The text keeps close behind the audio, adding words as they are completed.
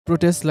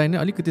प्रोटेस्टलाई नै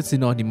अलिकति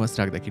सिनोनिमस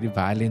राख्दाखेरि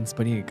भायोलेन्स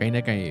पनि कहीँ न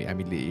कहीँ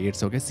हामीले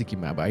हेर्छौँ क्या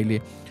सिक्किममा। अब अहिले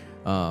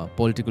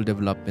पोलिटिकल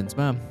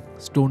डेभलपमेन्ट्समा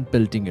स्टोन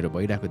पेल्टिङहरू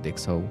भइरहेको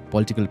देख्छौँ।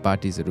 पोलिटिकल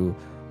पार्टिजहरू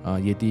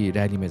यदि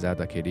र्यालीमा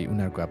जाँदाखेरि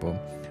उनीहरूको अब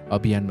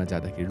अभियानमा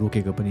जाँदाखेरि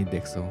रोकेको पनि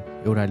देख्छौँ।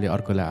 एउटाले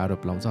अर्कोलाई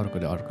आरोप लाउँछ,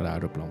 अर्कोले अर्कोलाई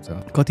आरोप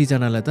लाउँछ।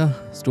 कतिजनालाई त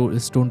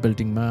स्टोन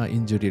पेल्टिङमा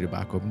इन्जुरीहरू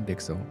भएको पनि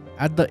देख्छौँ।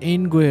 एट द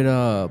एन्ड गएर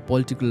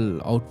पोलिटिकल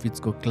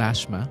आउटफिट्सको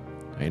क्लासमा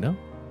होइन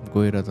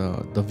गएर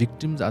the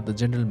victims are the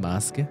general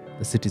मास के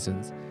the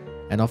citizens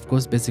and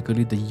of course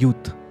basically the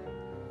youth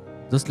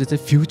जसले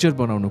चाहिँ फ्युचर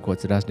बनाउनु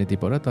खोज्छ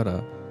राजनीतिबाट, तर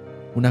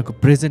उनीहरूको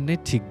प्रेजेन्ट नै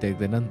ठिक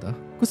देख्दैन नि त।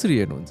 कसरी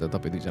हेर्नुहुन्छ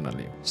तपाईँ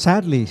दुईजनाले?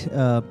 Sadly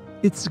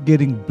it's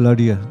getting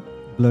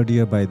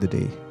ब्लडियर by the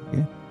day.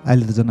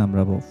 अहिले त झन्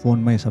हाम्रो अब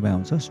फोनमै सबै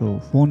आउँछ। So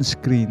phone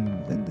screen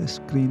and the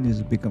screen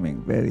is becoming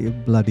very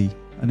bloody.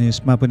 अनि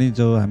यसमा पनि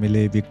जो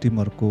हामीले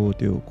भिक्टिमहरूको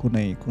त्यो खुन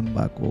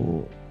भएको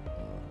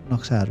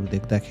नक्साहरू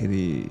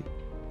देख्दाखेरि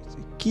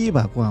के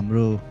भएको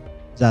हाम्रो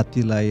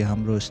जातिलाई,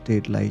 हाम्रो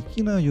स्टेटलाई,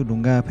 किन यो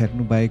ढुङ्गा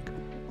फ्याँक्नु बाहेक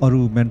अरू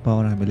म्यान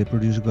पावर हामीले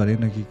प्रड्युस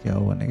गरेन कि क्या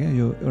हो भने क्या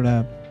यो एउटा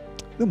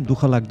एकदम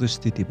दुःख लाग्दो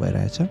स्थिति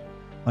भइरहेछ।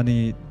 अनि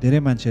धेरै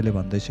मान्छेले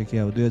भन्दैछ कि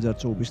अब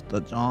 2024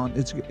 त झन्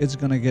it's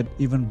gonna get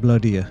even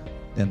ब्लडियर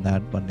then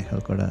that भन्ने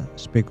खालको एउटा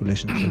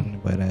स्पेकुलेसन पनि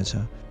भइरहेछ।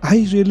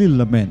 I really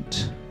लमेन्ट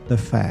the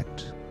fact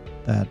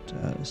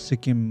that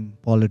Sikkim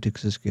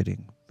politics is getting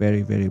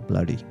very very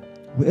bloody.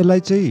 यसलाई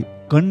चाहिँ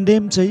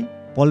कन्डेम चाहिँ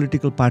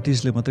पोलिटिकल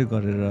पार्टिजले मात्रै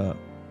गरेर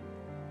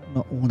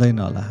हुँदैन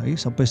होला है,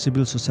 सबै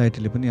सिभिल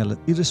सोसाइटीले पनि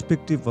यसलाई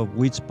irrespective of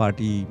which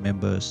party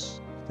members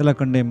त्यसलाई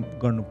कन्डेम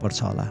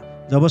गर्नुपर्छ होला।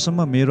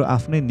 जबसम्म मेरो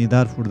आफ्नै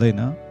निधार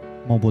फुट्दैन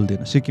म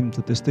बोल्दिनँ। सिक्किम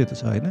त त्यस्तै त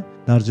छ होइन।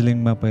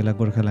 दार्जिलिङमा पहिला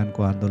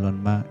गोर्खाल्यान्डको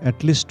आन्दोलनमा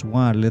एटलिस्ट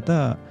उहाँहरूले त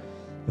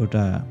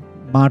एउटा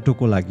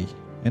माटोको लागि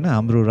होइन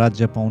हाम्रो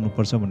राज्य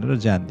पाउनुपर्छ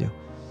भनेर ज्यान दियो।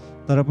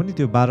 तर पनि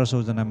त्यो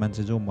 1200जना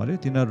मान्छे जो मऱ्यो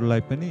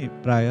तिनीहरूलाई पनि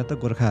प्रायः त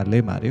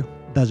गोर्खाहरूले मार्यो,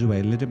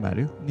 दाजुभाइले नै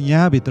मार्यो। अनि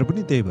यहाँभित्र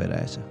पनि त्यही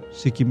भइरहेछ।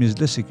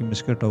 सिक्किमिजले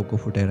सिक्किमिजकै टाउको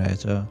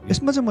फुटाइरहेछ।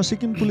 यसमा चाहिँ म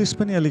सिक्किम पुलिस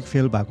पनि अलिक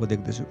फेल भएको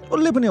देख्दैछु।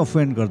 जसले पनि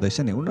अफेन्ड गर्दैछ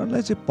नि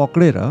उनीहरूलाई चाहिँ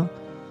पक्रेर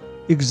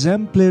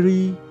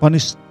एक्जाम्पलरी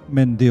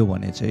पनिसमेन्ट दियो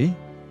भने चाहिँ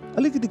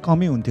अलिकति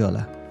कमी हुन्थ्यो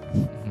होला।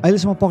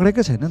 अहिलेसम्म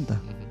पक्रेकै छैन नि त।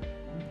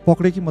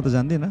 पक्रे कि म त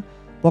जान्दिनँ।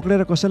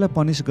 पक्रेर कसैलाई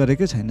पनिस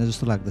गरेकै छैन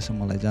जस्तो लाग्दैछ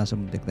मलाई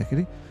जहाँसम्म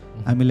देख्दाखेरि।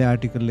 हामीले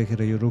आर्टिकल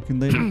लेखेर यो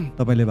रोकिँदैन,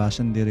 तपाईँले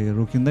भाषण दिएर यो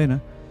रोकिँदैन।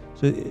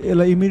 सो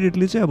यसलाई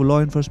इमिडिएटली चाहिँ अब ल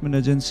इन्फोर्समेन्ट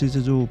एजेन्सी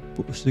चाहिँ जो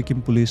सिक्किम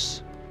पुलिस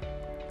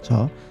छ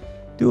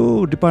त्यो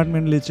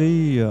डिपार्टमेन्टले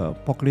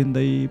चाहिँ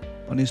पक्रिँदै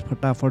पनिस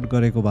फटाफट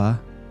गरेको भए,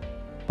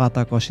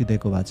 पाता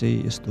कसिदिएको भए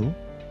चाहिँ यस्तो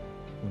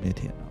हुने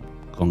थिएन।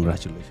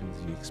 Congratulations,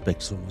 you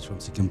expect so much from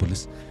Sikkim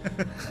police.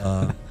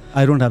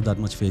 I don't have that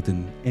much faith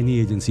in any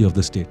agency of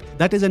the state.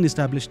 That is an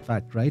established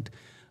fact, right?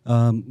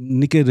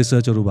 Nikkei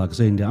researchहरू भएको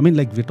छ India. I mean,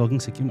 like we're talking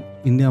Sikkim,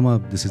 India ma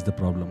this is the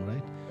problem,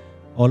 right?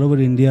 All over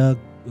India,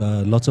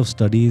 lots of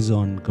studies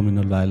on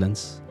communal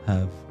violence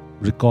have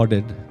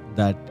recorded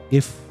that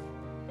if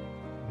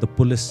the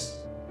police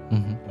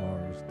or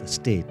the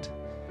state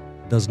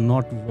does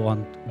not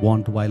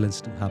want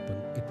violence to happen,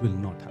 it will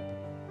not happen.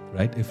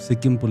 Right? If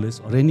Sikkim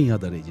police or any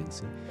other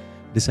agency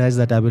decides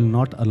that I will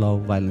not allow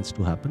violence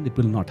to happen, it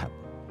will not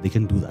happen. They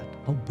can do that.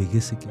 How big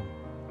is Sikkim?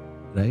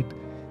 Right?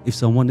 If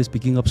someone is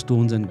picking up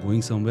stones and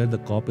going somewhere,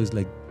 the cop is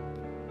like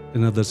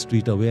another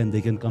street away and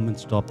they can come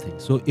and stop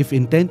things. So if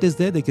intent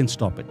is there, they can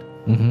stop it.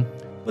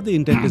 But the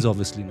intent is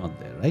obviously not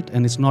there, right?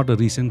 And it's not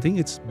a recent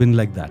thing. It's been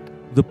like that.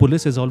 The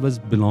police has always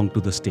belonged to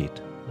the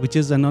state, which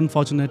is an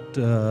unfortunate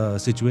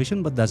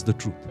situation, but that's the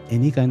truth.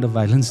 Any kind of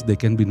violence, there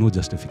can be no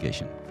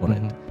justification for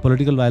it.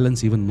 Political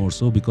violence even more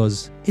so,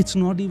 because it's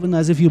not even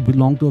as if you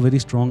belong to a very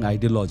strong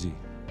ideology,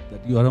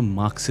 that you are a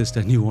Marxist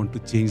and you want to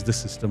change the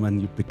system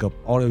and you pick up,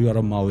 or you are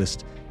a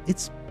Maoist.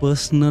 It's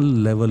personal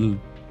level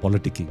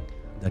politicking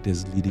that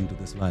is leading to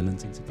this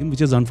violence in Sikkim,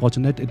 which is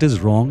unfortunate. It is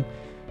wrong.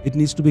 It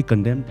needs to be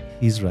condemned.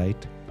 He's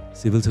right.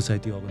 Civil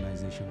society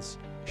organizations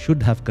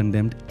should have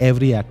condemned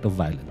every act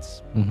of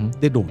violence.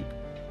 They don't.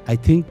 I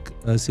think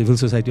civil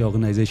society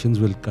organizations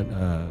will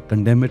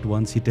condemn it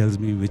once he tells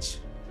me which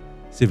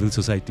civil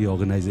society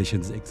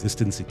organizations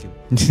exist in Sikkim,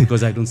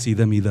 because I don't see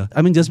them either.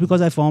 I mean, just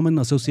because I form an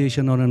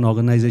association or an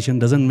organization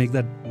doesn't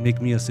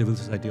make me a civil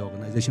society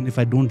organization if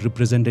I don't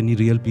represent any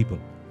real people.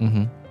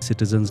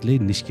 Citizens le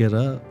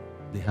nishkera,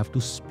 they have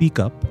to speak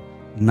up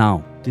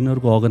now.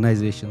 Tinorko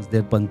organizations,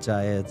 their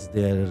panchayats,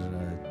 their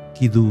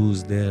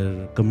kidus,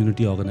 their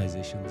community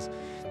organizations,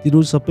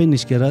 tinor sabai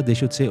nishkera, they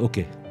should say,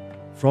 okay,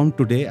 from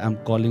today, I'm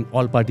calling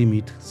all-party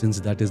meet,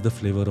 since that is the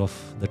flavor of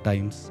the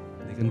times.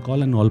 They can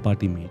call an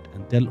all-party meet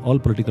and tell all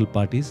political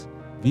parties,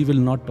 we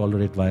will not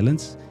tolerate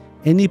violence.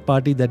 Any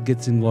party that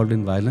gets involved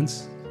in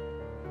violence,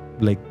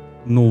 like,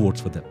 no votes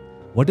for them.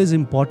 What is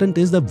important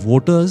is the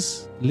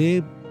voters,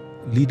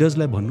 leaders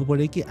like भन्नु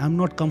पर्यो कि I'm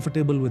not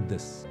comfortable with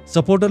this.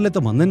 Supporter ले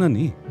त भन्दैन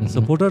नि.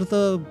 Supporter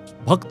त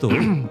भक्त हो.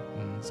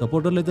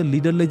 Supporter ले त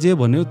leader ले जे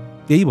भन्यो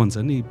त्यही भन्छ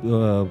नि.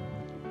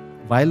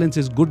 violence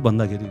is good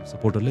भन्दाखेरि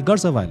सपोर्टरले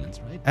गर्छ violence,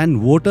 right?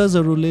 And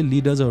votersहरूले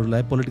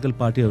leadersहरूलाई political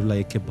partyहरूलाई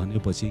एकखेप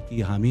भनेपछि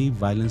कि हामी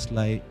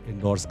violence-लाई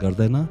endorse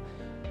गर्दैन,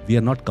 we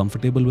are not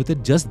comfortable with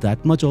it, just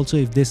that much also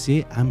if they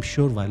say, I'm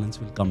sure violence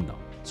will come down.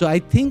 So I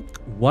think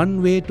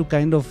one way to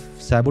kind of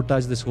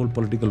sabotage this whole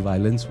political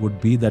violence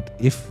would be that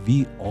if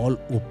we all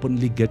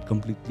openly get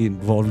completely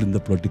involved in the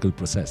political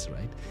process,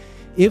 right?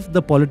 If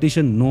the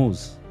politician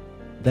knows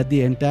that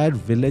the entire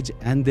village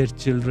and their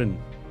children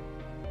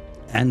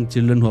and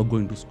children who are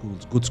going to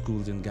schools, good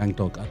schools in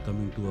Gangtok, are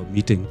coming to a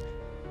meeting,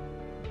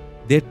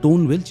 their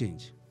tone will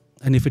change.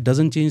 And if it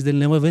doesn't change, they'll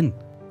never win.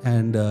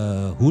 And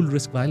who'll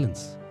risk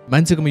violence?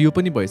 मान्छेकोमा यो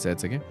पनि भइसकेको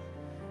छ क्या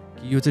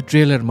कि यो चाहिँ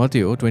trailer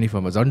मात्रै हो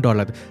 24 मा झन् डर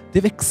लाग्छ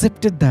देव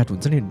एक्सेप्टेड द्याट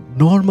हुन्छ नि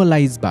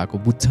नर्मलाइज भएको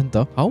बुझ्छ नि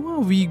त how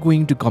are we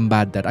going to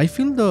combat that I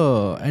feel the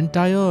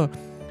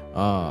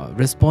entire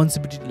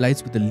responsibility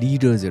lies with the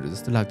लिडर्सहरू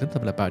जस्तो लाग्छ नि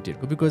तपाईँलाई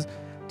पार्टीहरूको बिकज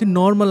त्यो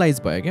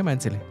नर्मलाइज भयो क्या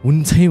मान्छेले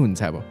हुन्छै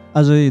हुन्छ अब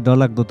अझै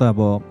डरलाग्दो त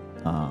अब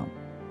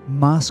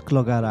मास्क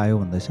लगाएर आयो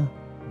भन्दैछ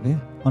है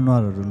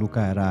अनुहारहरू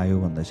लुकाएर आयो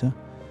भन्दैछ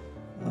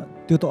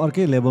त्यो त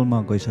अर्कै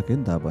लेभलमा गइसक्यो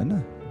नि त अब होइन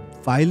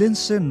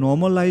भाइलेन्स चाहिँ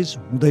नर्मलाइज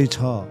हुँदैछ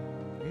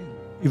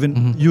even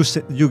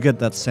you get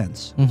that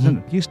sense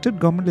कि स्टेट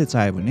गभर्मेन्टले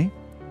चाह्यो भने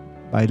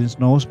भाइलेन्स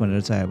नहोस्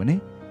भनेर चाह्यो भने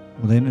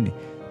हुँदैन नि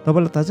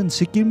तपाईँलाई थाहा छ नि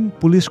सिक्किम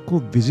पुलिसको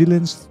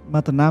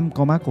भिजिलेन्समा त नाम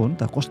कमाएको हो नि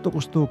त कस्तो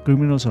कस्तो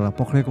क्रिमिनल्सहरूलाई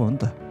पक्रेको हो नि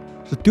त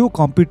सो त्यो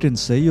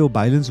कम्पिटेन्स चाहिँ यो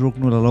भाइलेन्स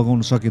रोक्नुलाई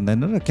लगाउन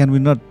सकिँदैन र can we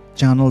not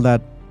channel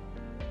that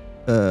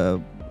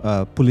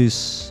police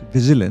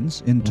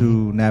vigilance into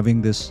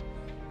न्याभिङ this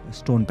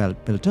stone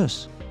pelters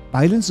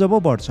violence जब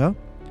बढ्छ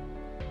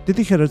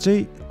त्यतिखेर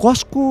चाहिँ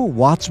कसको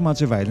वाचमा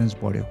चाहिँ भाइलेन्स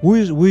बढ्यो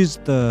हु is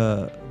the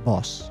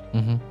bus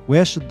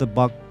where should the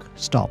buck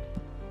stop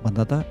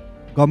भन्दा त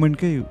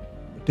गभर्मेन्टकै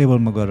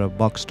टेबलमा गएर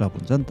बक स्टप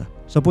हुन्छ नि त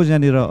सपोज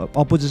यहाँनिर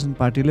अपोजिसन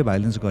पार्टीले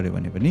भाइलेन्स गर्यो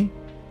भने पनि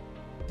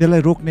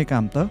त्यसलाई रोक्ने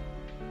काम त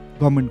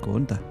गभर्मेन्टको हो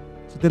नि त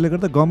त्यसले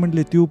गर्दा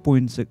गभर्मेन्टले त्यो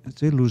पोइन्ट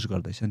चाहिँ लुज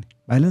गर्दैछ नि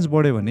भाइलेन्स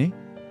बढ्यो भने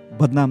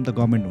बदनाम त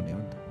गभर्मेन्ट हुने हो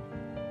नि त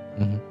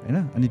होइन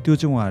अनि त्यो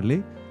चाहिँ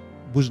उहाँहरूले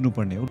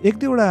बुझ्नुपर्ने हो एक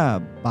दुईवटा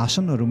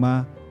भाषणहरूमा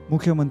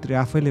मुख्यमन्त्री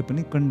आफैले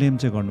पनि कन्डेम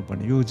चाहिँ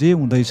गर्नुपर्ने यो जे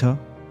हुँदैछ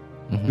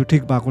यो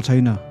ठिक भएको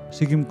छैन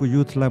सिक्किमको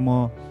युथलाई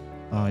म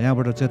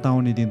यहाँबाट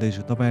चेतावनी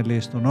दिँदैछु तपाईँहरूले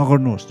यस्तो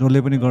नगर्नुहोस्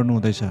जसले पनि गर्नु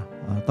हुँदैछ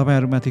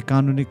तपाईँहरूमाथि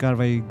कानुनी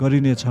कारवाही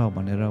गरिनेछ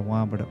भनेर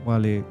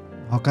उहाँले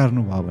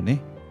हकार्नु भयो भने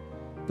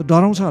त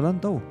डराउँछ होला नि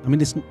त I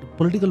mean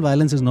political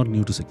violence is not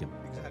new to Sikkim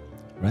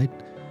right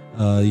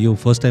यो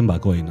फर्स्ट टाइम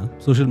भएको होइन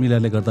सोसियल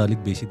मिडियाले गर्दा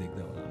अलिक बेसी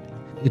देख्दै होला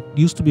it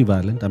use to be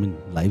भाइलेन्ट I mean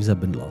lives have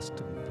been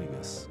lost in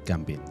previous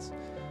campaigns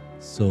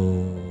so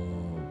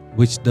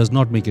which does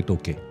not make it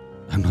okay.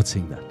 I'm not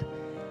saying that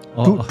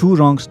two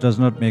wrongs does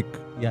not make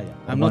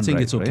I'm not saying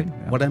right, it's okay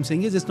right? What I'm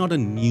saying is it's not a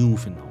new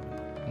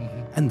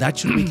phenomenon and that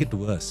should make it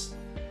worse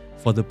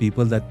for the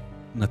people that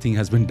nothing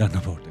has been done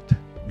about it.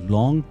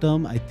 Long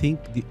term I think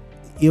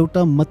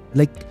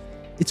like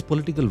it's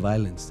political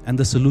violence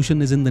and the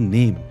solution is in the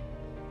name.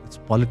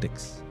 It's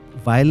politics.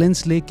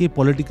 Violence leke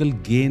political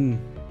gain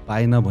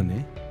paina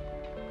bhane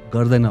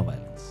gardaina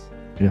violence.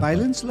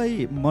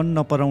 भाइलेन्सलाई मन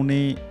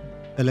नपराउने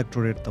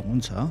electorate त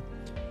हुन्छ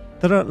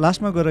तर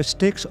लास्टमा गएर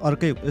stakes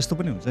अर्कै यस्तो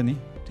पनि हुन्छ नि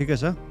ठिकै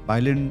छ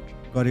भाइलेन्ट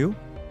गर्यो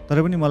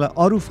तर पनि मलाई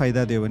अरू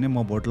फाइदा दियो भने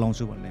म भोट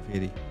लाउँछु भन्ने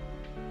फेरि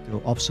त्यो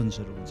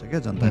अप्सन्सहरू हुन्छ क्या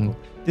जनताको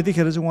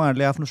त्यतिखेर चाहिँ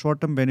उहाँहरूले आफ्नो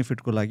सर्ट टर्म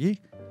बेनिफिटको लागि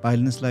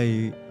भाइलेन्सलाई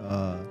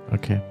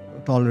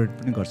टलरेट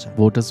पनि गर्छ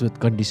भोटर्स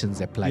विथ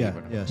कन्डिसन्स एप्लाई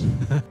यस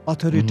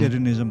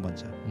अथोरिटेरियनिजम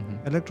भन्छ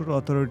इलेक्टोरल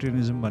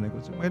अथोरिटेरियनिजम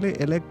भनेको चाहिँ मैले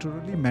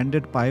इलेक्टोरली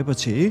म्यान्डेट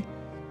पाएपछि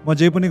म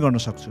जे पनि गर्न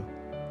सक्छु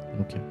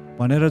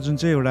भनेर जुन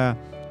चाहिँ एउटा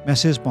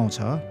मेसेज पाउँछ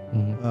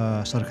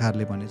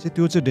सरकारले भने चाहिँ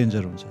त्यो चाहिँ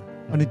डेन्जर हुन्छ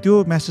अनि त्यो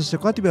मेसेज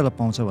चाहिँ कति बेला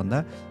पाउँछ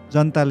भन्दा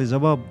जनताले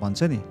जब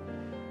भन्छ नि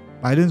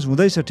भाइलेन्स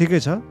हुँदैछ ठिकै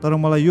छ तर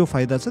मलाई यो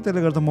फाइदा छ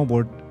त्यसले गर्दा म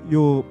भोट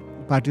यो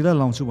पार्टीलाई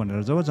लाउँछु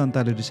भनेर जब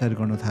जनताले डिसाइड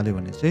गर्न थाल्यो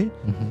भने चाहिँ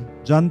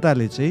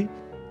जनताले चाहिँ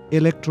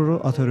इलेक्टोरल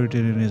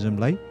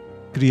अथोरिटेरियनिजमलाई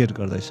क्रिएट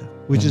गर्दैछ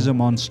which is a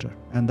monster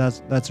and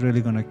that's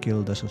really gonna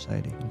kill the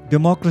society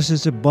democracy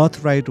चाहिँ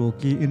बर्थ राइट हो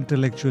कि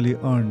इन्टेलेक्चुअली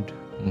अर्न्ड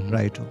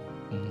राइट हो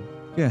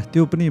क्या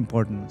त्यो पनि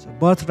इम्पोर्टेन्ट हुन्छ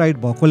बर्थ राइट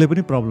भएकोले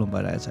पनि प्रब्लम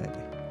भइरहेछ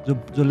अहिले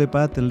जसले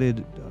पायो त्यसले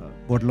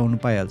भोट लाउनु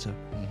पाइहाल्छ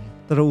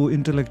तर ऊ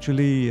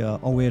इन्टेलेक्चुअली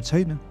अवेर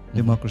छैन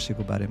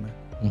डेमोक्रेसीको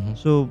बारेमा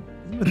so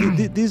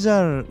these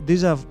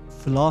are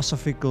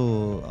philosophical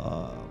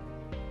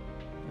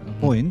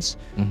points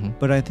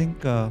but I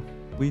think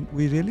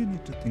we really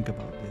need to think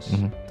about this.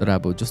 तर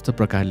अब जस्तो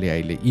प्रकारले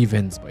अहिले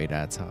इभेन्ट्स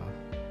भइरहेछ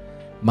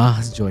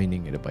मास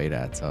जोइनिङहरू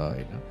भइरहेछ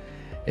होइन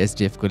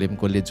एसडिएफकोले पनि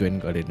कसले जोइन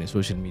गरेर नै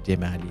सोसियल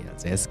मिडियामा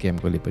हालिहाल्छ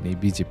एसकेएमकोले पनि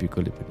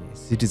बिजेपीकोले पनि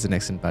सिटिजन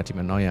एक्सन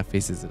पार्टीमा नयाँ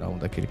फेसेसहरू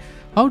आउँदाखेरि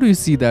how do you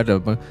see that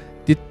अब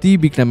त्यति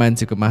बिघ्न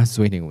मान्छेको मास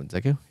जोइनिङ हुन्छ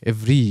क्या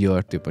एभ्री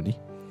इयर त्यो पनि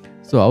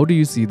so how do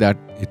you see that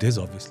it is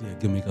obviously a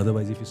gimmick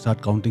otherwise if you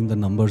start counting the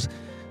numbers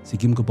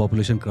सिक्किमको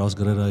पपुलेसन क्रस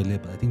गरेर अहिले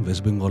आई थिङ्क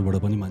वेस्ट बेङ्गलबाट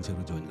पनि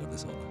मान्छेहरू जोइन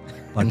गर्दैछ होला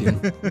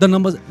पार्टीहरू the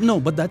numbers no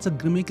but that's a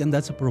gimmick and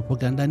that's a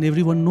propaganda and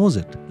every one knows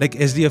it like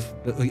SDF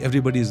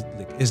everybody is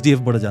like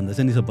एसडिएफबाट जाँदैछ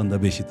नि सबभन्दा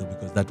बेसी त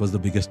because that was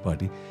the biggest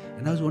party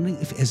and I was wondering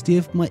if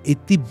एसडिएफमा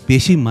यति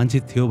बेसी मान्छे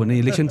थियो भने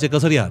इलेक्सन चाहिँ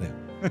कसरी हार्यो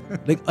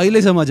लाइक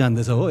अहिलेसम्म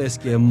जान्दैछ हो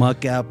एसकेएममा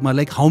क्यापमा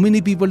like how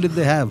many people did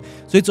they have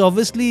so it's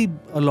obviously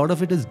a lot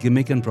of it is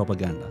gimmick and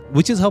propaganda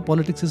which is how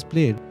politics is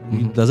played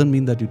it doesn't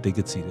mean that you take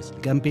it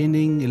seriously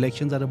campaigning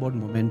elections are about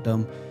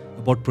momentum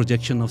about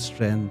projection of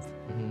strength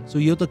so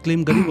यो त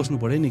claim गरिबस्नु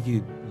पऱ्यो नि कि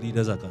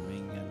leaders are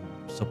coming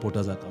and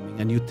supporters are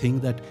coming and you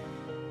think that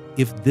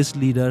if this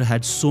leader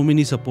had so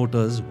many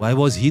supporters, why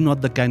was he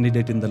not the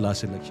candidate in the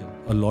last election?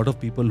 A lot of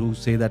people who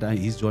say that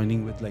he's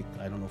joining with like,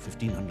 I don't know,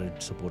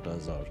 1,500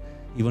 supporters or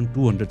even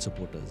 200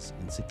 supporters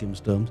in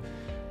Sikkim's terms,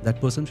 that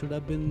person should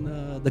have been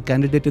the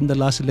candidate in the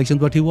last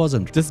elections, but he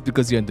wasn't. Just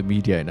because you're in the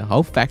media, you know,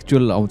 how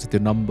factual आउँछ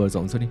त्यो numbers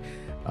आउँछ नि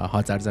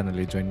 1000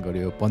 जनाले join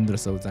गर्यो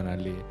 1500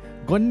 जनाले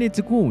गर्ने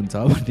चाहिँ को हुन्छ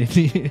भन्ने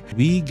नि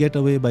We get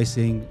away by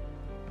saying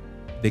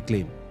they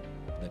claim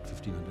that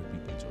 1,500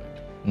 people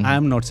joined. I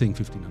am not saying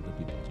 1,500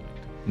 people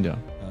joined. Yeah.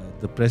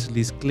 The press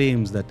release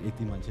claims that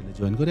 80 manchele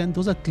join gore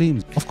and those are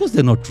claims. Of course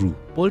they're not true.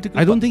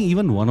 Political I don't think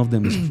even one of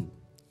them is true.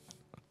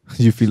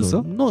 You feel so?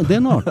 No,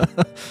 they're not.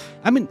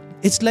 I mean,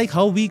 it's like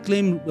how we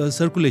claim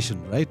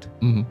circulation, right?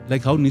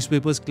 Like how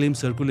newspapers claim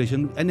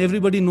circulation and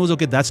everybody knows,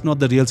 okay, that's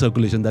not the real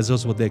circulation. That's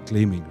just what they're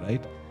claiming,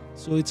 right?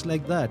 So it's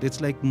like that.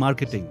 It's like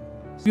marketing.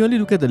 You only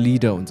look at the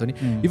leader हुन्छ नि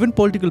even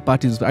political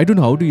parties I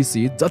don't know how do you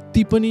see it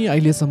जति पनि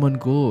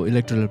अहिलेसम्मको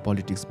electoral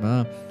पोलिटिक्समा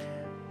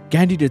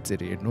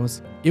क्यान्डिडेट्सहरू हेर्नुहोस्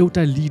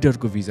एउटा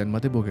लिडरको vision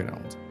मात्रै बोकेर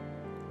आउँछ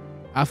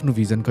आफ्नो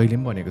भिजन कहिले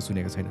पनि भनेको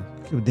सुनेको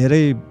छैन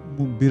धेरै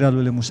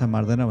बिरालोले मुसा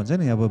मार्दैन भन्छ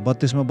नि अब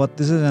 32मा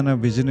 32जना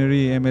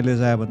भिजनरी एमएलए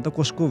आयो भने त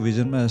कसको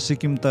भिजनमा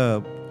सिक्किम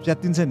त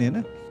च्यातिन्छ नि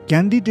होइन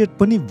क्यान्डिडेट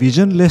पनि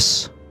भिजनलेस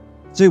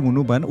चाहिँ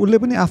हुनु भएन उसले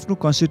पनि आफ्नो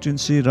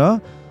कन्स्टिट्युन्सी र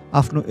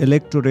आफ्नो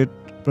इलेक्टोरेट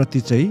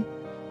प्रति चाहिँ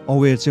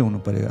अवेर चाहिँ हुनु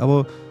पर्यो अब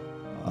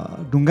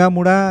ढुङ्गा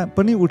मुढा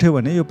पनि उठ्यो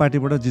भने यो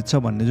पार्टीबाट जित्छ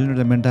भन्ने जुन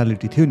एउटा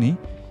मेन्टालिटी थियो नि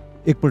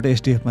एकपल्ट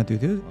एसडिएफमा त्यो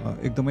थियो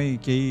एकदमै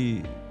केही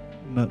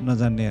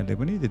नजान्नेहरूले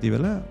पनि त्यति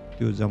बेला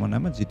त्यो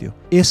जमानामा जित्यो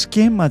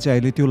एसकेएममा चाहिँ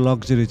अहिले त्यो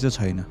लग्जरी चाहिँ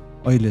छैन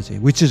अहिले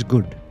चाहिँ विच इज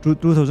गुड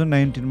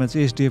 2019मा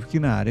चाहिँ एसडिएफ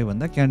किन हार्यो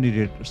भन्दा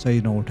क्यान्डिडेट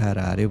सही नउठाएर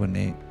हार्यो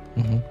भन्ने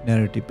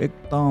नेरेटिभ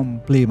एकदम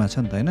प्लेमा छ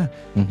नि त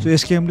होइन सो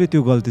एसकेएमले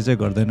त्यो गल्ती चाहिँ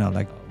गर्दैन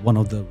होला one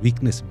of the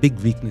big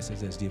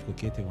weaknesses एसडिएफको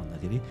के थियो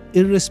भन्दाखेरि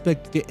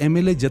इररेस्पेक्ट के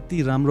एमएलए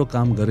जति राम्रो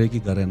काम गरे कि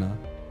गरेन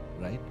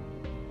राइट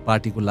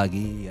पार्टीको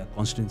लागि या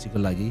कन्स्टिट्युन्सीको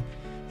लागि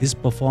his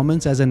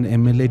performance as an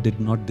MLA did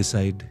not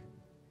decide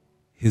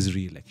his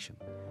re-election.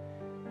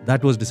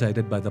 That was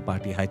decided by the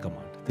party high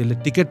command. They'll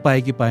ticket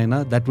paye ki paye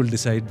na, that will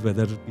decide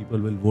whether people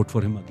will vote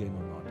for him again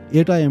or not.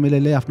 Eta MLA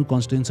le afno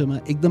constituency ma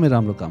ekdamai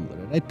ramro kaam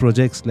garyo, right?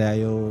 Projects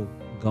ल्यायो,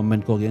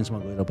 government ko against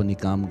ma gaera pani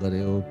kaam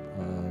garyo,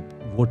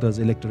 voters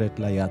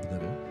electorate la yaad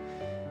garyo.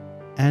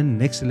 And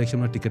next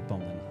election ma ticket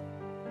paउँदैन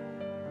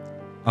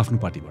afno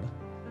party bata.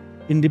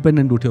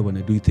 Independent uthyo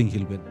bhane do you think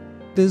he'll win?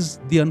 It is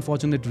the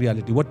unfortunate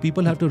reality. What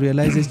people have to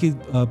realize is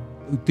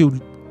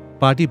that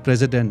party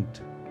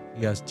president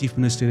yeah chief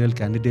ministerial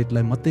candidate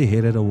लाई मात्रै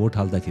हेरेर vote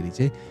हाल्दाखेरि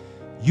चाहिँ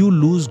you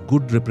lose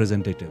good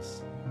representatives.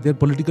 Their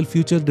political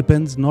future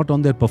depends not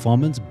on their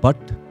performance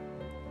but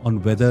on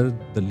whether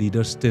the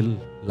leader still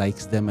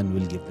likes them and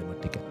will give them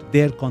a ticket.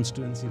 Their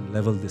constituency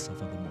level they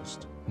suffer the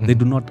most. They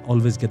do not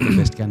always get the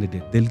best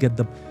candidate. They'll get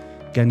the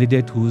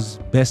candidate who's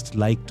best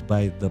liked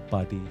by the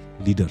party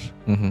leader,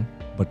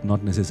 but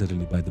not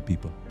necessarily by the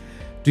people.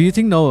 Do you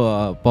think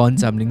now Komal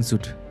Chamling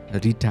should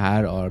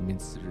retire or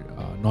means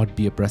not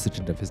be a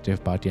president of his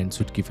party and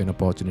should give an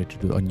opportunity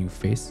to a new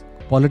face?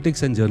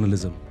 Politics and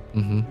journalism.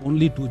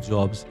 Only two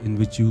jobs in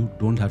which you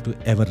don't have to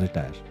ever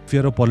retire. If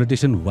you're a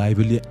politician, why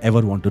will you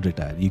ever want to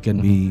retire? You can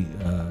be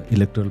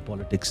electoral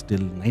politics till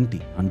 90,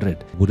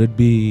 100. Would it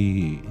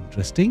be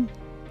interesting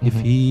if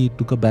he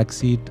took a back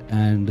seat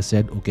and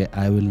said, okay,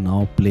 I will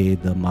now play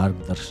the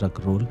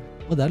Margdarshak role?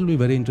 Well, that will be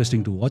very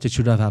interesting to watch. It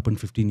should have happened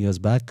 15 years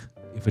back.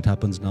 If it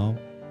happens now,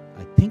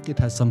 I think it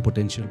has some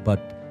potential,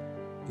 but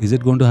is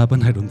it going to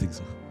happen? I don't think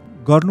so.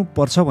 गर्नु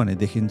पर्छ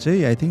भनेदेखि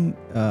चाहिँ I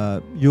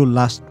think यो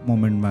last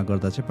मोमेन्टमा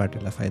गर्दा चाहिँ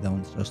पार्टीलाई फाइदा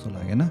हुन्छ जस्तो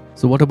लागेन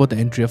So what about the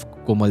entry of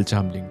Komal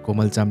Chamling?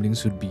 Komal Chamling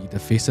should be the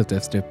face of the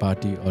SDF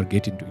party or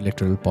get into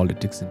electoral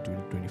politics in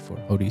 2024.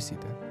 How do you see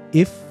that?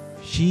 If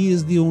she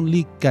is the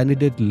only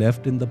candidate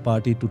left in the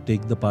party to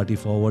take the party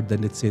forward,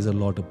 then it says a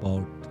lot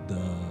about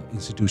the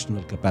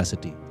institutional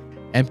capacity.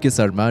 MK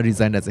Sharma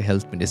resigned as a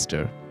health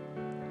minister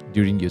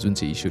during यो जुन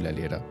चाहिँ इस्युलाई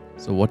लिएर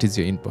so what is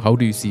your input how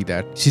do you see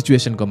that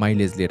सिचुएसनको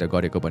mileage लिएर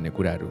गरेको भन्ने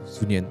कुराहरू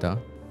सुनियो नि त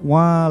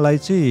उहाँलाई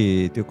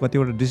चाहिँ त्यो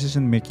कतिवटा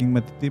डिसिसन मेकिङमा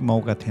त्यति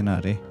मौका थिएन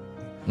अरे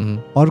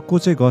अर्को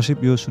चाहिँ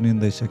गसिप यो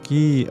सुनिँदैछ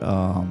कि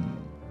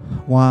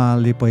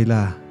उहाँले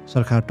पहिला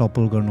सरकार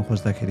टपल गर्नु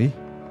खोज्दाखेरि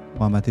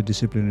उहाँमाथि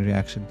डिसिप्लिनरी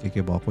एक्सन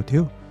के भएको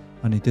थियो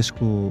अनि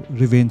त्यसको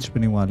रिभेन्ज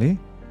पनि उहाँले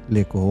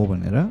लिएको हो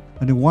भनेर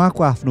अनि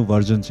उहाँको आफ्नो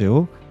भर्जन चाहिँ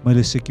हो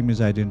मैले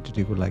सिक्किमिज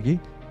आइडेन्टिटीको लागि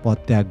पद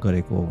त्याग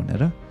गरेको हो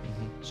भनेर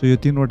सो यो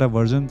 3वटा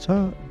भर्जन छ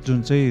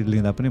जुन चाहिँ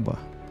लिँदा पनि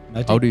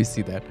भयो. How do you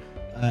see that?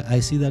 I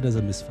see that as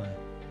a misfire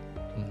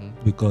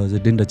because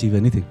it didn't achieve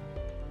anything.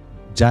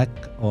 Jack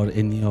or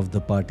any of the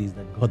parties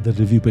that got the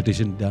review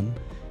petition done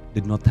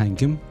did not thank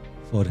him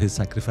for his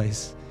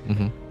sacrifice.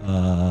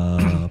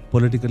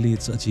 Politically,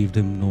 it's achieved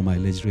him no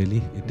mileage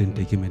really. It didn't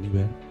take him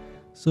anywhere.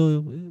 So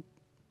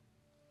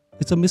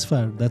it's a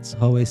misfire. That's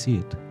how I see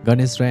it.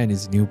 Ganesh Rai and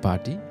his new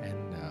party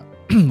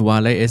and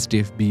उहाँलाई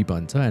SDFB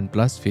भन्छ and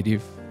plus फेरि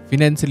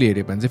financially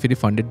हेऱ्यो भने चाहिँ फेरि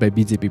funded by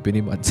BJP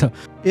पनि भन्छ.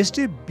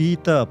 SDFB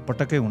त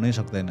पटक्कै हुनै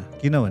सक्दैन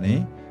किनभने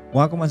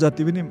उहाँकोमा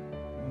जति पनि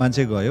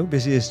मान्छे गयो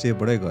बेसी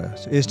SDFबाटै गयो.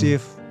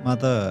 SDFमा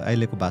त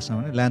अहिलेको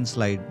भाषामा भने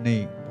ल्यान्डस्लाइड नै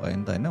भयो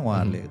नि त हैन.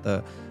 उहाँहरूले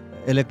त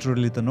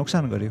इलेक्टोरली त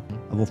नोक्सान गर्यो.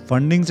 अब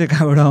फन्डिङ चाहिँ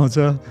कहाँबाट आउँछ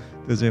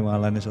त्यो चाहिँ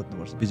उहाँलाई नै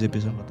सोध्नुपर्छ.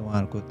 बिजेपीसँग त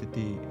उहाँहरूको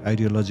त्यति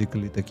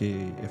आइडियोलोजिकली त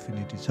केही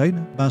एफिनिटी छैन.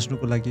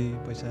 बाँच्नुको लागि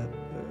पैसा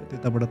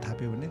त्यताबाट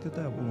थाप्यो भने त्यो त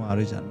अब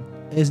उहाँहरै जानु.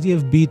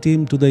 SDFB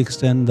team to the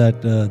extent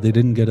that they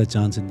didn't get a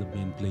chance in the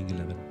main playing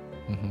 11.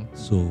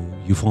 So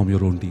you form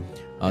your own team.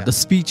 The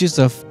speeches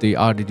of the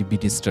RDD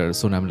Minister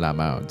Sonam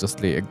Lama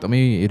जसले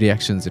एकदमै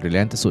रियाक्सन्सहरु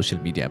ल्याए नि त सोशल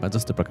मिडियामा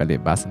जस्तो प्रकारले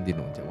भाषण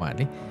दिनुहुन्छ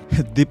उहाँले.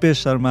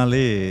 दिपेश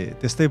शर्माले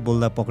त्यस्तै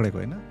बोल्दा पक्रेको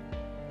हैन.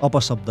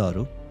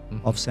 अपशब्दहरु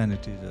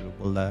अब्सैनिटीजहरु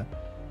बोल्दा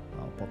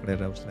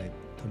पक्रेर उसलाई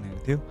थुनेको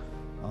थियो.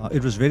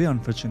 इट वाज भेरी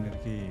अनफर्चुनेट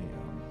कि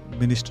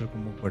मिनिस्टरको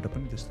मुखबाट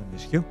पनि त्यस्तो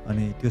निस्क्यो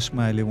अनि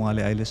त्यसमा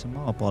उहाँले अहिलेसम्म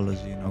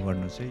अपोलोजी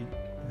नगर्नु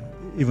चाहिँ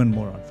even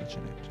more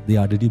unfortunate. The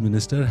RDD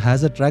minister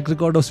has a track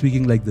record of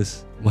speaking like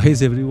this. Why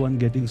is everyone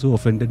getting so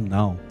offended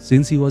now?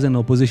 Since he was an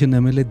opposition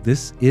MLA,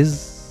 this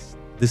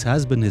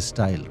has been his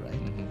style,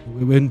 right?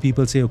 When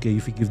people say, okay,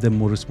 if you give them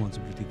more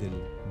responsibility,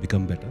 they'll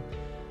become better.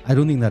 I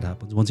don't think that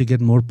happens. Once you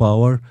get more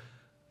power,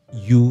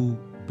 you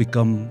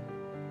become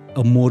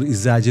a more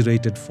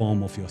exaggerated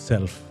form of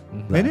yourself.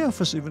 Many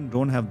of us even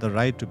don't have the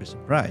right to be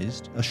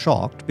surprised or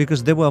shocked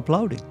because they were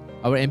applauding.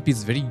 Our MP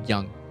is very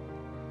young.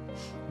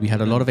 We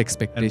had a lot of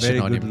expectation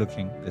on him. And very good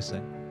looking, they say.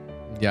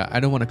 Yeah, I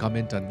don't want to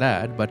comment on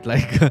that, but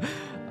like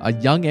a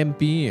young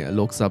MP,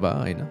 Lok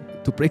Sabha, you know,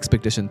 to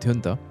expectation थियो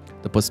नि त,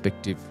 the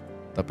perspective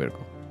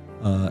तपाईहरुको.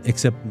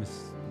 Except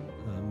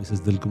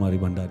Mrs. Dilkumari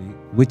Bhandari,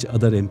 which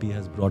other MP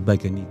has brought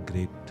back any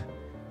great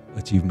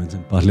achievements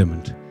in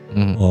Parliament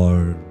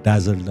or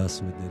dazzled us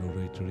with their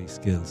oratory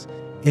skills?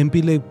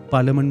 MP le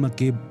Parliament ma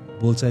ke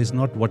bolcha is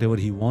not whatever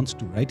he wants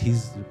to, right?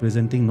 He's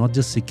representing not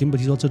just Sikkim, but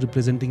he's also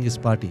representing his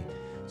party.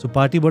 So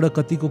party बाट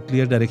कतिको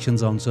clear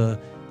डाइरेक्सन्स आउँछ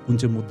कुन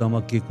चाहिँ मुद्दामा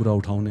के कुरा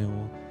उठाउने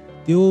हो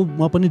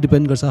त्योमा पनि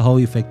डिपेन्ड गर्छ हाउ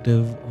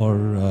इफेक्टिभ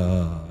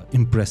और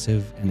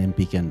impressive an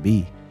MP can be.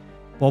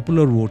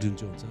 Popular vote जुन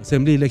चाहिँ हुन्छ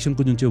असेम्ब्ली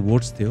इलेक्सनको जुन चाहिँ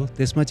भोट्स थियो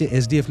त्यसमा चाहिँ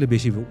एसडिएफले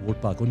बेसी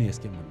भोट पाएको नि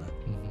एसकेएम भन्दा.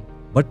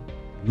 बट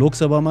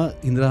लोकसभामा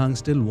इन्दिराहाङ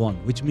still one,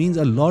 which means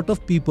a lot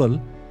of people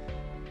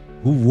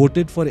who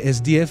voted for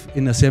SDF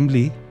in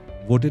assembly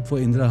voted for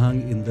Indirahang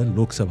in the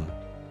Lok Sabha,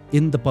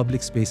 in the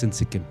public space in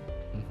Sikkim.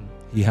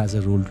 He has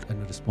a role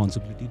and a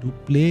responsibility to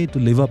play, to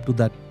live up to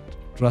that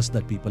trust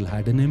that people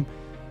had in him.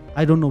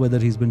 I don't know whether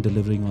he's been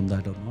delivering on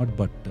that or not,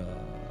 but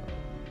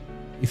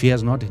if he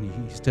has not, he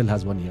still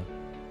has 1 year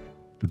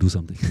to do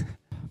something.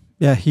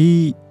 Yeah,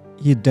 he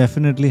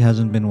definitely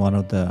hasn't been one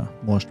of the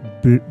most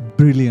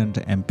brilliant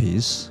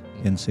MPs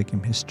in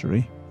Sikkim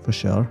history, for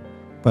sure.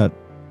 But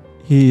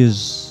he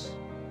is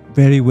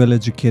very well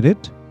educated,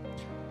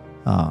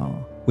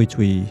 which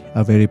we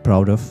are very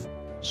proud of.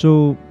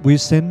 So we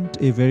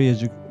sent a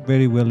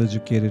very well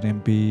educated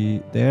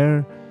MP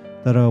there.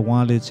 तर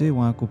उहाँले चाहिँ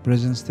उहाँको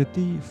presence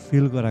त्यति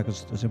feel गराएको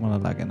जस्तो चाहिँ मलाई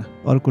लागेन.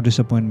 अर्को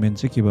डिसअपोइन्टमेन्ट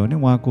चाहिँ के भयो भने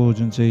उहाँको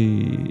जुन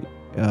चाहिँ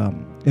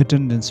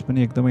एटेन्डेन्स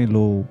पनि एकदमै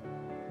लो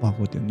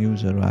भएको त्यो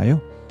न्युजहरू आयो.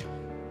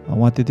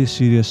 उहाँ त्यति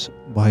सिरियस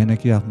भएन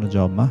कि आफ्नो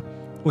जबमा.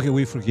 Okay,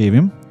 we फरगिभ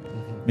him.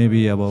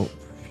 मेबी अब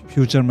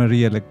फ्युचरमा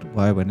रिइलेक्ट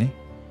भयो भने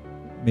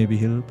मेबी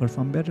हिल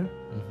पर्फर्म बेटर.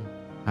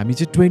 हामी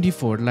चाहिँ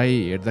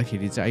 24लाई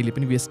हेर्दाखेरि चाहिँ अहिले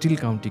पनि वी आर स्टिल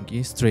काउन्टिङ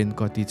कि स्ट्रेन्थ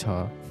कति छ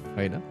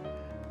हैन,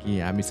 कि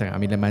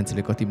हामीलाई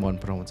मान्छेले कति मन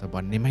पराउँछ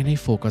भन्नेमै नै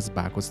फोकस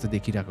भएको जस्तो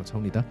देखिरहेको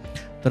छौँ नि त.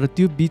 तर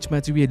त्यो बिचमा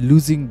चाहिँ we are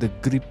losing the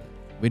grip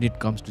when it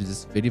comes to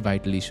this very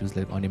vital issues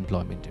like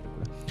अनइम्प्लोइमेन्टहरू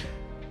कुरा.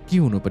 के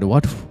हुनु पऱ्यो,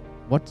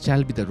 वाट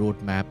स्याल बी द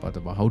रोड म्याप,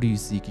 अथवा हाउ डु यु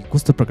सी कि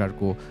कस्तो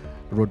प्रकारको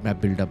रोड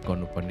म्याप बिल्डअप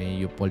गर्नुपर्ने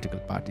यो पोलिटिकल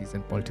पार्टिज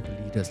एन्ड पोलिटिकल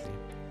लिडर्सले.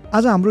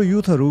 आज हाम्रो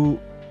युथहरू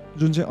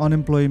जुन चाहिँ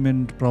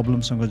अनइम्प्लोइमेन्ट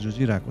प्रब्लमसँग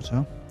जुझिरहेको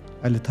छ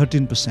अहिले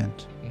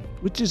 13%,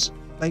 विच इज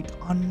लाइक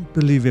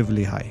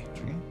अनबिलिभेबली हाई.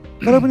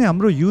 तर पनि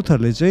हाम्रो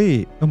युथहरूले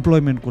चाहिँ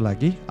इम्प्लोइमेन्टको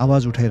लागि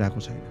आवाज उठाइरहेको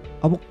छैन.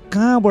 अब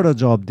कहाँबाट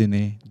जब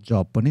दिने,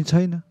 जब पनि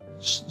छैन.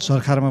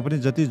 सरकारमा पनि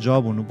जति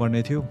जब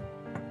हुनुपर्ने थियो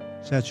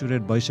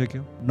स्याचुरेट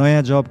भइसक्यो.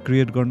 नयाँ जब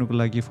क्रिएट गर्नुको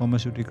लागि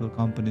फार्मास्युटिकल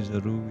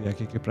कम्पनीजहरू या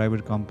के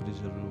प्राइभेट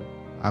कम्पनीजहरू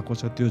आएको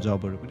छ, त्यो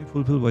जबहरू पनि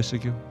फुलफिल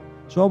भइसक्यो.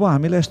 सो अब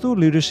हामीलाई यस्तो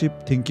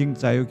लिडरसिप थिङ्किङ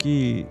चाहियो कि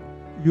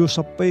यो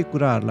सबै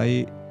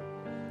कुराहरूलाई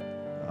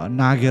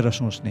नागेर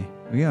सोच्ने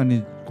है, अनि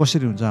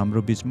कसरी हुन्छ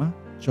हाम्रो बिचमा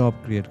जब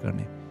क्रिएट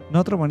गर्ने.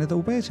 नत्र भने त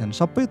उपाय छैन.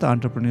 सबै त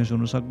एन्टरप्रेन्योर्स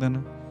हुनु सक्दैन,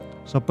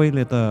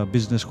 सबैले त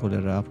बिजनेस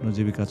खोलेर आफ्नो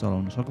जीविका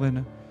चलाउन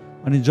सक्दैन.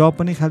 अनि जब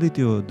पनि खालि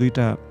त्यो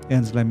दुईटा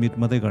एन्ड्सलाई मिट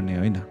मात्रै गर्ने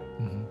होइन,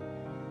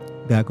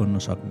 बिहा गर्नु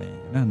सक्ने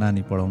होइन,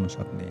 नानी पढाउन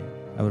सक्ने,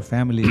 अब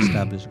फ्यामिली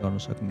इस्टाब्लिस गर्न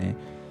सक्ने,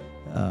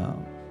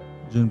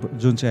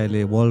 जुन चाहिँ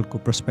अहिले वर्ल्डको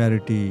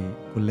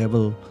प्रस्पेरिटीको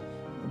लेभल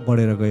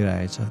बढेर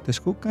गइरहेछ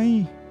त्यसको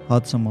कहीँ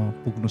हदसम्म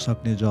पुग्नु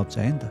सक्ने जब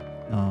चाहियो नि त।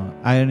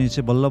 आइरनी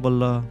चाहिँ बल्ल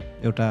बल्ल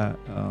एउटा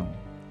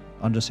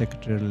अन्डर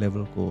सेक्रेटरी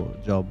लेभलको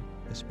जब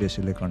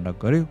एसपिएससीले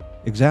कन्डक्ट गर्यो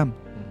एक्जाम,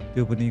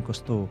 त्यो पनि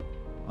कस्तो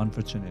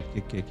अनफर्चुनेट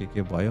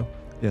के भयो।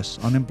 यस,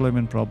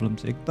 अनएम्प्लोइमेन्ट प्रब्लम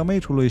चाहिँ एकदमै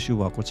ठुलो इस्यु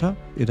भएको छ।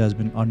 It has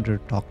been under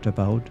talked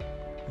about,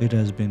 it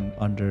has been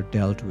under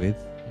dealt with,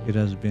 it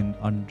has been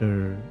under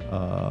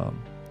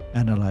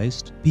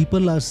analyzed.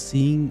 People are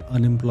seeing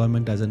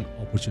unemployment as an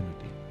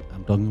opportunity.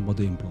 I'm talking about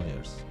the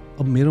employers.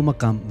 अब मेरोमा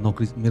काम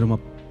नौकरी, मेरोमा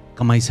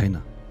कमाई छैन,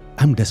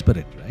 I'm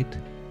desperate, right?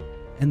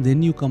 And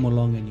then you come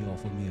along and you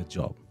offer me a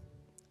job,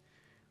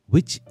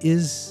 which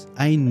is,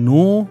 I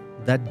know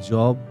that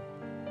job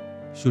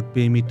should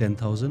pay me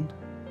 10,000,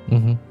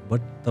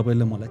 but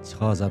तपाईले मलाई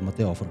 6,000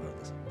 मात्रै अफर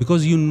गर्दैछ,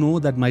 because you know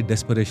that my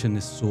desperation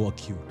is so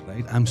acute,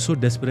 right? I'm so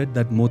desperate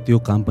that म त्यो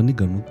काम पनि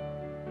गर्नु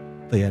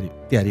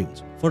तयारी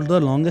हुन्छ। For the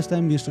longest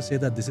time, we used to say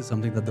that this is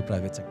something that the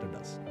private sector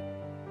does.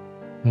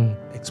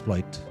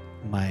 Exploit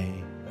my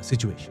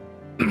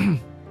situation.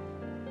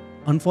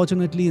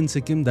 Unfortunately, in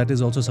Sikkim, that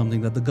is also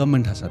something that the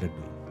government has started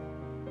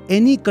doing.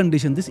 Any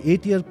condition, this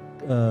 8-year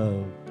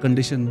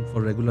condition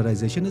for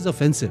regularization is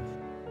offensive.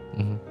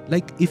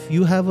 Like, if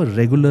you have a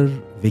regular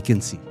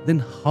vacancy,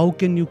 then how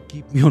can you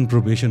keep me on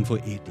probation for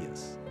 8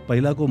 years?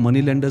 Pailako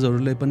money lenders,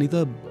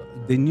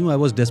 they knew I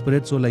was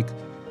desperate, so like,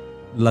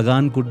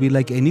 Lagan could be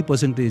like any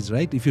percentage,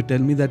 right? If you tell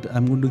me that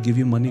I'm going to give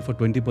you money for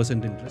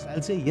 20% interest,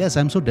 I'll say, yes,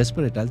 I'm so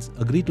desperate. I'll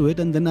agree to it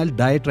and then I'll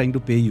die trying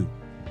to pay you.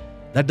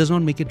 That does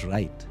not make it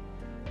right.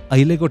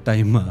 Ahileko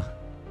time,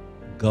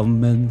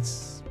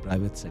 governments,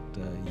 private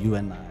sector, you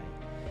and I,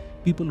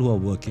 people who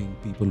are working,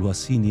 people who are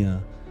senior,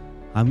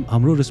 our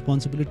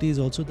responsibility is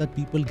also that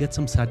people get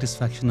some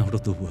satisfaction out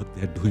of the work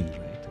they're doing,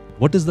 right?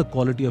 What is the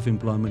quality of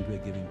employment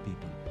we're giving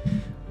people?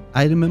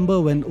 I remember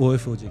when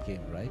OFOJ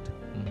came, right?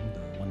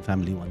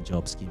 Family one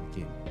job scheme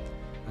came.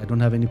 I don't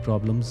have any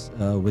problems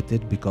with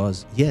it,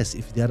 because yes,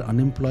 if they are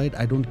unemployed,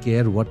 I don't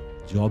care what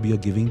job you're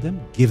giving them,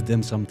 give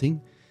them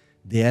something.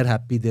 They are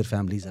happy, their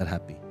families are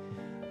happy.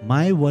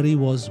 My worry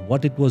was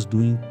what it was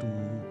doing to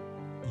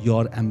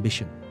your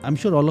ambition. I'm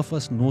sure all of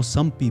us know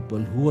some people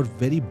who are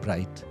very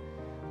bright,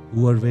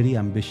 who are very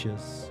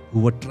ambitious,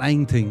 who were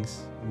trying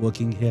things,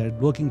 working here,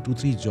 working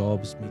 2-3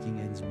 jobs, making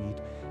ends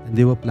meet, and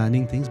they were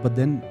planning things, but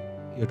then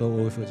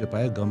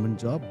government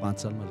job, 5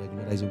 सालमा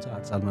regularize हुन्छ,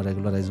 8 सालमा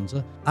regularize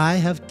हुन्छ. I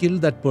have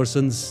killed that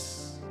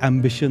person's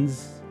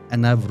ambitions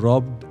and I've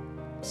robbed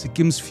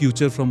Sikkim's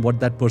future from what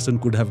that person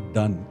could have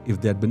done if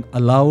they had been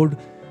allowed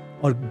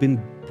or been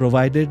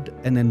provided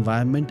an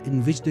environment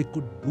in which they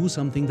could do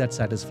something that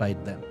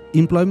satisfied them.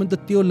 Employment the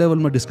त्यो level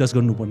ma discuss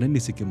गर्नु पर्ने नि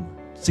Sikkim.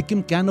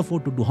 Sikkim can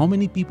afford to do. How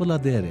many people are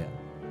there here?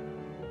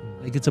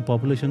 Like, it's a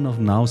population of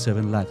now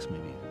 7 lakhs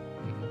maybe.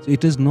 So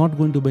it is not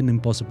going to be an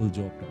impossible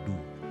job to do.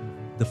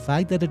 The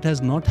fact that it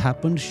has not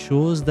happened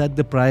shows that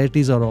the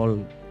priorities are all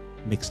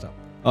mixed up.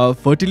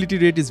 Fertility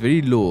rate is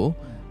very low,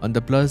 and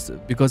the plus,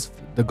 because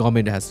the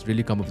government has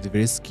really come up with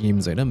various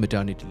schemes,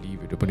 maternity leave,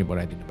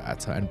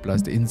 and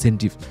plus the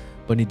incentive,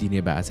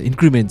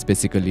 increments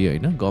basically,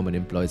 government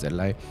employees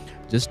alike,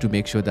 just to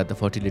make sure that the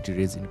fertility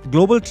rate is increased.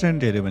 Global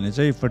trend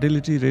here,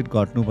 fertility rate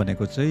घट्नु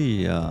भनेको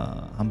चाहिँ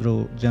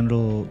हाम्रो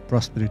general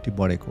prosperity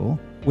बढेको,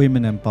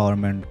 women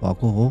empowerment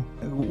भएको हो.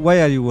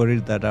 Why are you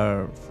worried that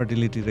our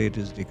fertility rate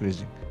is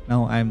decreasing?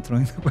 Now I am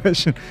throwing the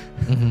question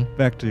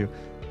back to you.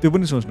 त्यो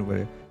पनि सोच्नु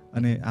पर्यो.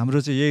 अनि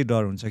हाम्रो चाहिँ यही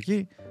डर हुन्छ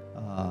कि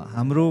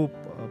हाम्रो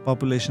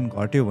population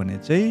घट्यो भने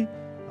चाहिँ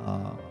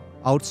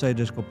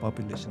outsidersको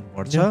population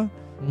बढ्छ,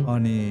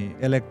 अनि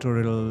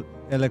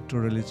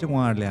electorally चाहिँ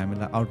उहाँहरूले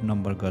हामीलाई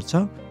आउटनम्बर गर्छ,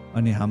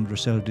 अनि हाम्रो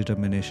सेल्फ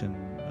डिटर्मिनेसन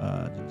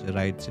जुन चाहिँ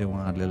राइट चाहिँ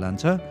उहाँहरूले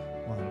लान्छ,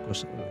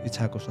 उहाँहरूको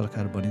इच्छाको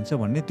सरकार बनिन्छ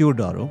भन्ने त्यो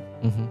डर हो.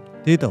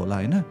 त्यही त होला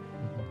हैन?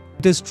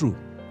 It is true.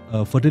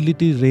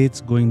 Fertility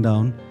rates going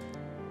down,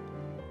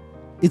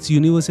 it's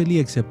universally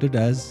accepted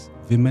as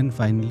women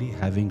finally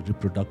having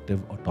reproductive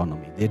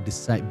autonomy. They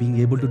being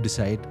able to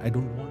decide, I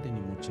don't want any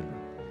more children.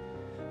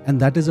 And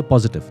that is a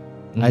positive.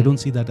 I don't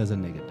see that as a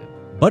negative.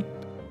 But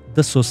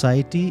the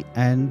society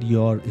and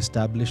your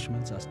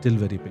establishments are still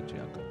very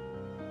patriarchal.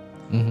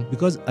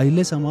 Because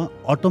aile sama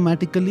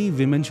automatically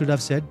women should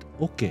have said,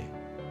 okay,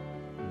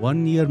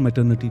 1 year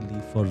maternity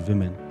leave for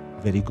women,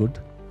 very good.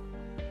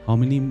 How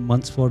many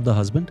months for the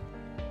husband?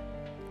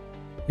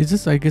 It's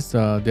just, I guess,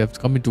 they have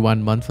come into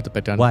 1 month for the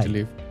paternity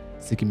leave.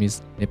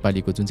 Sikkimese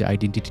Nepali ko jun चाहिँ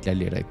identity लाई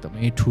लिएर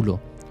एकदमै ठुलो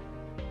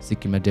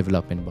सिक्किममा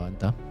development भयो नि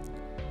त,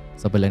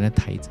 सबैलाई नै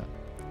थाहै छ.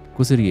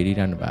 कसरी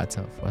हेरिरहनु भएको छ?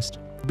 फर्स्ट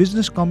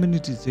बिजनेस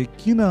कम्युनिटी चाहिँ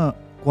किन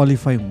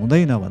क्वालिफाई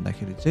हुँदैन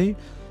भन्दाखेरि चाहिँ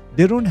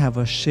they don't have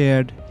a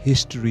सेयर्ड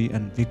history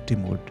and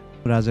भिक्टिमहुड.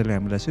 राजाले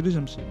हामीलाई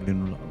सिटिजनसिप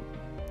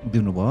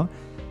दिनुभयो,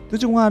 त्यो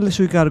चाहिँ उहाँहरूले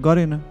स्वीकार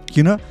गरेन.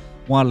 किन?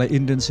 उहाँलाई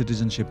इन्डियन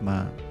सिटिजनसिपमा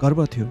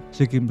गर्व थियो,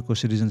 सिक्किमको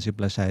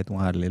सिटिजनसिपलाई सायद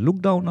उहाँहरूले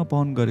लुकडाउन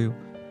पाउन गर्यो।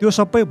 त्यो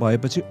सबै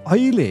भएपछि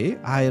अहिले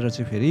आएर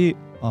चाहिँ फेरि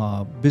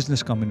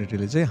बिजनेस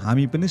कम्युनिटीले चाहिँ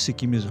हामी पनि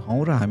सिक्किमिज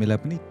हौँ र हामीलाई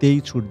पनि त्यही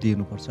छुट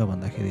दिनुपर्छ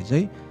भन्दाखेरि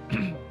चाहिँ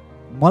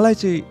मलाई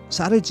चाहिँ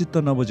साह्रै चित्त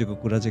नबुझेको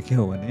कुरा चाहिँ के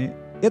हो भने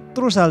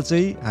यत्रो साल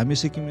चाहिँ हामी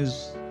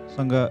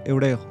सिक्किमिजसँग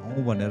एउटै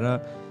हौँ भनेर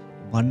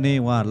भन्ने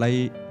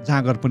उहाँहरूलाई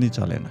जाँगर पनि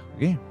चलेन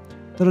कि।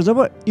 तर जब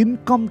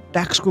इन्कम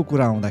ट्याक्सको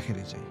कुरा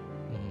आउँदाखेरि चाहिँ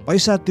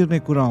पैसा तिर्ने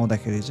कुरा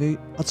आउँदाखेरि चाहिँ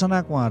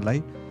अचानक उहाँहरूलाई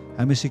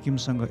हामी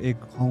सिक्किमसँग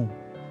एक हौँ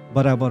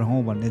बराबर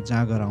हौँ भन्ने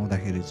जाँगर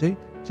आउँदाखेरि चाहिँ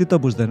चित्त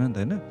बुझ्दैन नि त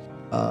होइन।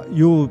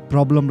 यो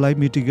प्रब्लमलाई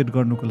मिटिगेट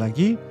गर्नुको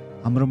लागि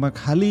हाम्रोमा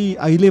खालि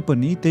अहिले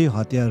पनि त्यही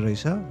हतियार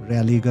रहेछ,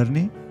 र्याली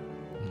गर्ने,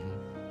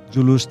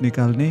 जुलुस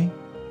निकाल्ने,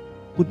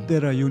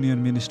 कुदेर युनियन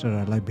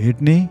मिनिस्टरहरूलाई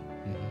भेट्ने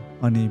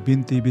अनि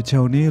बिन्ती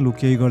बिछ्याउने, लु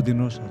केही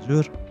गरिदिनुहोस्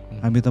हजुर,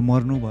 हामी त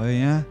मर्नु भयो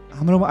यहाँ।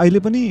 हाम्रोमा अहिले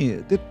पनि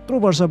त्यत्रो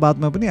वर्ष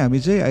बादमा पनि हामी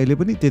चाहिँ अहिले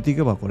पनि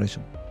त्यतिकै भएको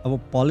रहेछौँ। अब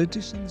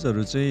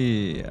पोलिटिसियन्सहरू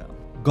चाहिँ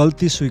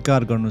गल्ती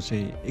स्वीकार गर्नु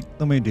चाहिँ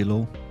एकदमै ढिलो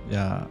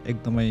या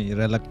एकदमै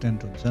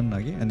रिलक्टेन्ट हुन्छन्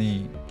अघि, अनि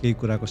केही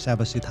कुराको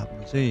स्याबासी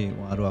थाप्नु चाहिँ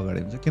उहाँहरू अगाडि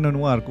हुन्छ किनभने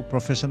उहाँहरूको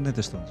प्रोफेसन नै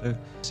त्यस्तो हुन्छ।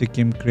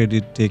 Sikkim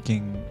credit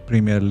taking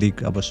premier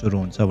league अब सुरु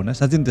हुन्छ भने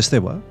साँच्चै त्यस्तै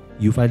भयो।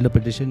 You filed a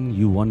petition,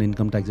 you won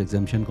income tax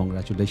exemption,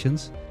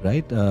 congratulations,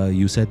 right?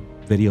 You said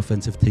very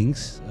offensive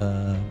things.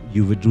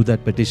 You withdrew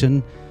that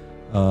petition.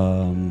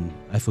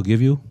 I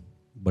forgive you,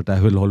 but I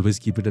will always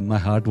keep it in my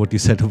heart what you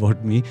said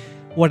about me.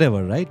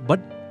 Whatever, right? But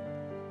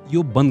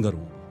you बन्द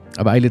गरौँ।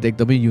 अब अहिले त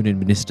एकदमै union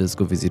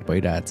मिनिस्टर्सको visit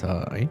भइरहेछ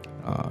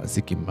है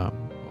सिक्किममा।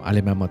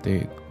 हालैमा मात्रै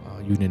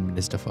union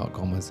minister for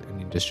commerce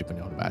and industry पनि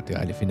आउनु भएको थियो,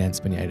 अहिले फिनान्स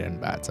पनि आइरहनु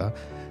भएको छ,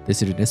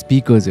 त्यसरी नै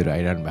स्पिकर्सहरू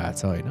आइरहनु भएको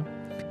छ होइन।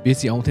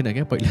 बेसी आउँथेन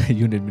क्या पहिला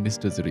युनियन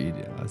मिनिस्टर्सहरू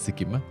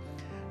सिक्किममा,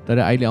 तर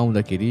अहिले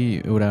आउँदाखेरि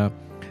एउटा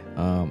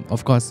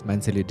अफकोर्स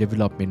मान्छेले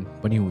डेभलपमेन्ट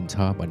पनि हुन्छ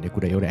भन्ने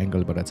कुरा एउटा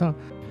एङ्गलबाट छ।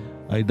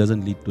 It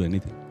doesn't lead to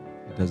anything.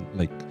 It doesn't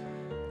like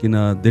किन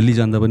दिल्ली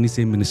जाँदा पनि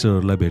सेम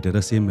मिनिस्टरहरूलाई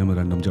भेटेर सेम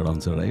मेमोरेन्डम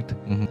चढाउँछ, right?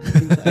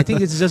 I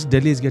think it's just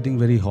Delhi is getting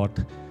very hot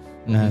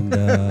and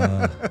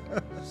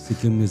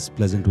Sikkim is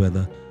pleasant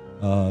weather.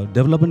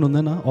 Development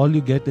हुँदैन, all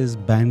you get is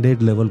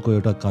Band-Aid लेभलको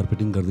एउटा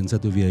कार्पेटिङ गरिदिन्छ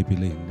त्यो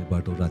भिआइपीले हिँड्ने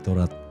बाटो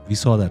रातोरात। We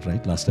saw that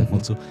right last time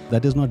also.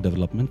 That is not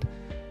development.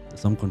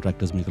 Some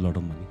कन्ट्र्याक्टर्स make a lot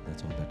of money,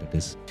 that's all that it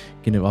is.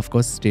 किनभने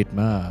of course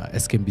स्टेटमा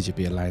एसकेएम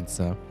बिजेपी एलायन्स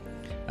छ।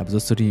 अब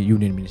जसरी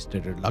युनियन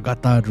मिनिस्टरहरू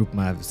लगातार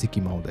रूपमा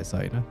सिक्किम आउँदैछ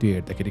होइन, त्यो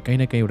हेर्दाखेरि कहीँ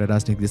न कहीँ एउटा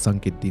राजनीतिक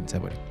सङ्केत दिन्छ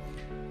भने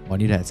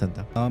भनिरहेछ नि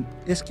त।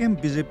 एसकेएम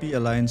बिजेपी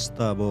एलायन्स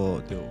त अब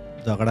त्यो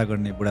झगडा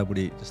गर्ने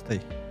बुढाबुढी जस्तै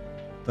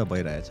त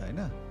भइरहेछ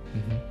होइन,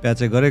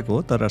 प्याचे गरेको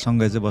हो तर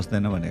सँगै चाहिँ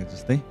बस्दैन भनेको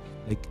जस्तै।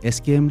 लाइक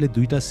एसकेएमले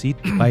 2टा सिट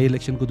बाई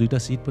इलेक्सनको 2टा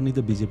सिट पनि त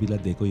बिजेपीलाई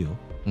दिएकै हो,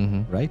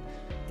 राइट?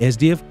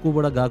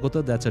 एसडिएफकोबाट गएको त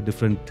that's a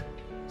different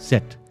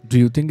set. Do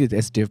you think it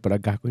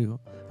एसडिएफबाट गएकै हो?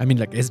 आई मिन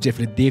लाइक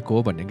एसडिएफले दिएको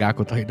हो भन्ने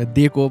गएको त होइन,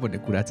 दिएको हो भन्ने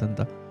कुरा छ नि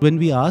त। When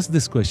we asked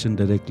this question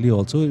directly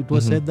also, it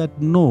was said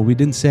that no, we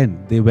didn't send.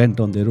 They went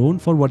on their own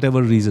for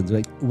whatever reasons.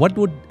 Like, what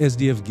would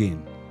SDF gain?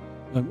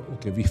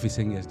 Okay, if we're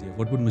saying SDF,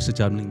 what would Mr.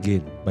 Chamling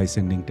gain by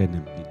sending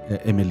 10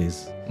 MLAs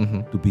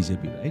to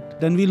BJP, right?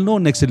 Then we'll know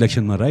next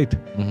election, right?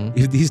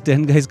 If these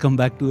 10 guys come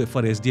back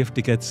for SDF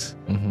tickets,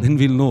 then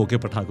we'll know, okay,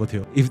 patako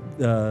thyo. If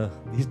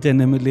these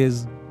 10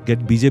 MLAs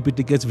get BJP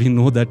tickets, we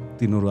know that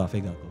tinoru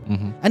afai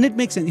gako. And it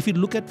makes sense. If you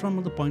look at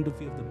from the point of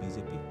view of the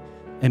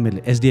BJP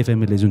MLA, SDF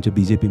MLA junche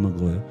BJP ma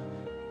gayo,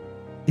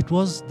 it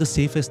was the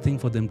safest thing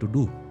for them to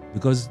do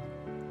because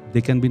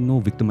there can be no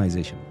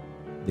victimization.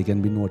 There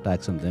can be no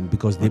attacks on them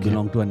because they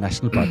belong to a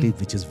national party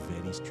which is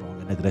very strong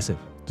and aggressive.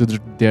 So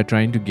they are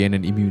trying to gain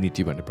an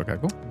immunity भन्ने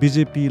प्रकारको।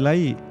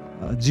 बिजेपीलाई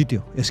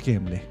जित्यो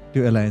एसकेएमले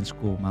त्यो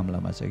एलायन्सको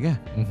मामलामा चाहिँ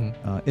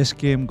क्या।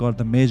 SKM got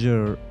the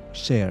major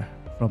share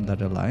from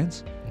that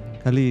alliance.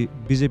 खालि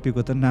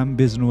बिजेपीको त नाम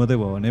बेच्नु मात्रै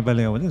भयो,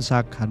 नेपालीमा भने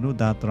साग खानु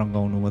दाँत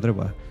रङ्गाउनु मात्रै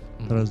भयो,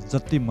 तर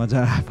जति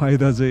मजा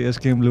फाइदा चाहिँ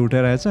एसकेएमले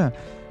उठाइरहेछ,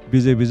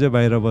 बिजेपी चाहिँ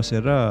बाहिर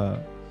बसेर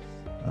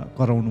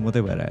कराउनु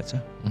मात्रै भइरहेछ।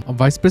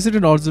 भाइस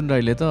प्रेसिडेन्ट अर्जुन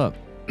राईले त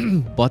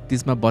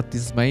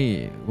 32मै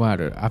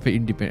उहाँहरू आफै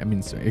इन्डिपेन्डेन्ट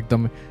मिन्स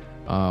एकदम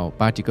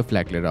पार्टीको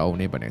फ्ल्याग लिएर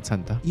आउने भनेको छ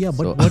नि त। Yeah,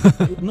 but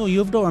no, you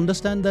have to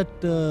understand that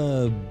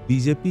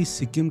BJP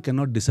Sikkim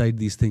cannot decide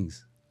these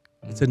things.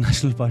 It's a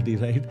national party,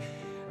 right?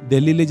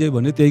 Delhi ले जे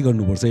भन्यो त्यही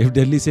गर्नुपर्छ. If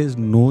Delhi says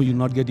no, you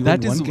not get even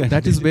one candidate.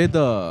 That is where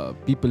the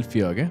people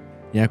fear के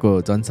यहाँको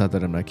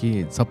जनसाधारणमा कि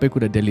सबै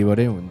कुरा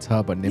डेलिभरै हुन्छ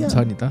भन्ने पनि छ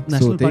नि त।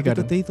 नेसनल पार्टी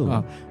त त्यही त हो।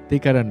 त्यही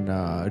कारण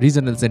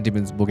रिजनल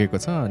सेन्टिमेन्ट्स बोकेको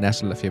छ,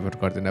 नेसनललाई फेभर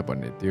गर्दैन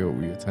भन्ने त्यो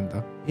उयो छ नि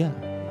त। Yeah.